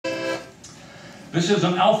This is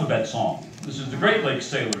an alphabet song. This is the Great Lakes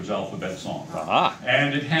Sailors alphabet song. Aha.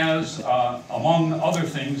 And it has, among other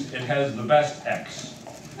things, it has the best X.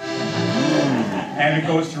 And it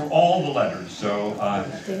goes through all the letters. So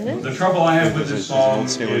the trouble I have with this song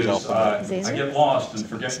is I get lost and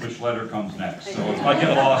forget which letter comes next. So if I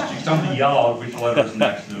get lost, you somebody yell out which letter is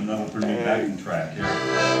next, and that'll bring me back in track here.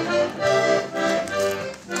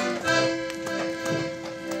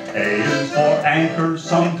 A is for anchor,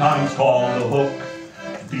 sometimes called a hook.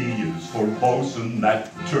 B is for bosun,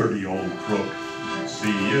 that dirty old crook. C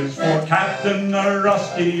is for captain, a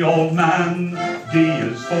rusty old man. D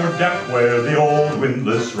is for deck, where the old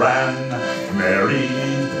windlass ran. Merry,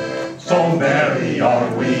 so merry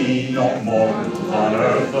are we, no mortals on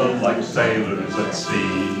earth are like sailors at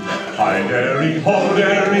sea. Hi-derry,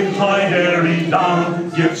 ho-derry, hi-derry down,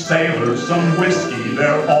 give sailors some whiskey,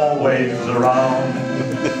 they're always around.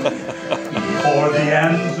 E for the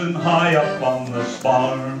ensign high up on the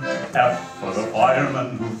spar. F for the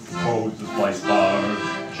fireman who throws the splice bar.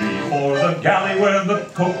 G for the galley where the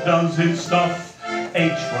cook does his stuff.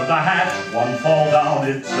 H for the hatch, one fall down,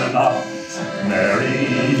 it's enough.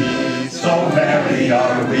 Merry, so merry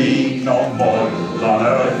are we, no mortals on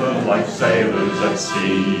earth are like sailors at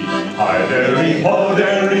sea. Hi-derry,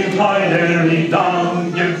 ho-derry, hi-derry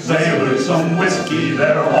down, give sailors some whiskey,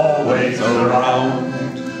 they're always around.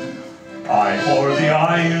 I for the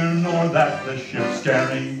iron, or that the ship's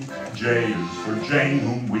carrying. J is for Jane,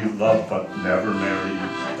 whom we love but never marry.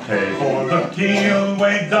 K for the keel,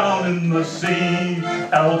 way down in the sea.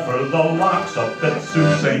 L for the locks up at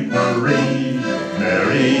Sault Ste. Marie.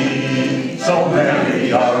 Merry, so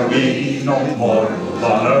merry are we, no mortals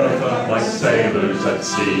on earth are like sailors at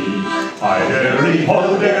sea. Hi-derry,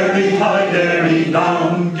 ho-derry, hi-derry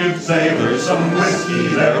down, give sailors some whiskey,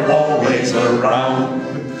 they're always around.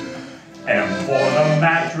 M for the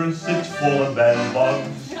mattress, it's full of bed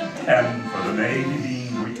bugs. N for the navy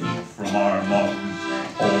bean, we eat from our mugs.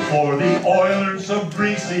 O for the oilers, so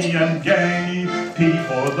greasy and gay. P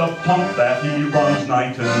for the pump that he runs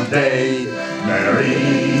night and day.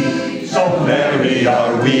 Merry, so merry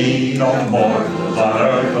are we, no mortals on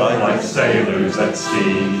earth are like sailors at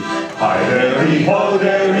sea. Hi-derry,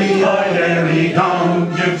 ho-derry, hi-derry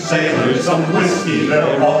down, give sailors some whiskey,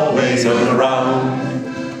 they're always around.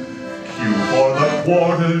 Q for the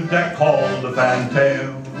quarter-deck called the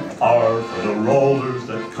fantail. R for the rollers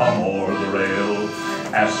that come o'er the rail.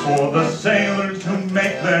 S for the sailors who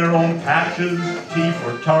make their own patches. T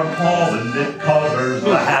for tarpaulin, it covers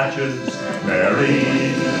the hatches.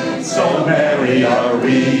 Merry, so merry are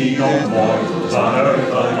we, no mortals on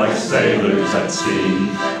earth are like sailors at sea.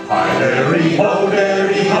 Hi-derry,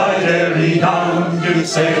 ho-derry, hi-derry down, give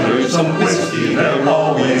sailors some whiskey, they're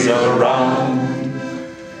always around.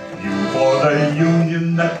 For the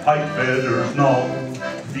union that pipe fitters know.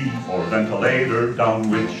 V for ventilator, down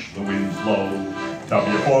which the winds blow.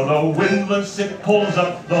 W for the windlass, it pulls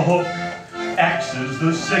up the hook. X is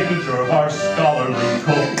the signature of our scholarly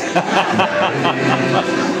cook.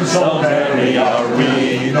 Merry, so merry are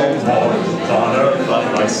we, no mortals on earth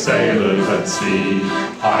are like sailors at sea.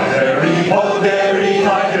 Hi-derry, ho-derry,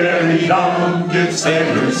 hi-derry down, give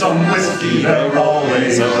sailors some whiskey, they're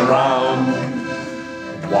always around.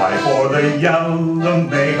 Y for the yell the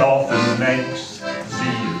mate often makes. Z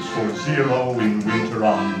is for zero in winter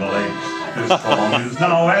on the lakes. This song is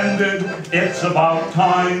now ended, it's about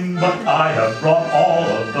time, but I have brought all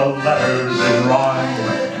of the letters in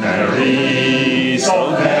rhyme. Merry,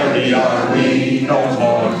 so merry are we, no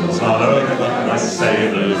mortals on earth but like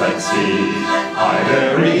sailors at sea.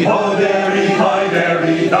 Hi-derry, ho-derry,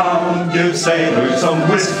 hi-derry down, give sailors some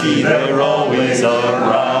whiskey, they're always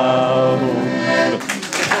around.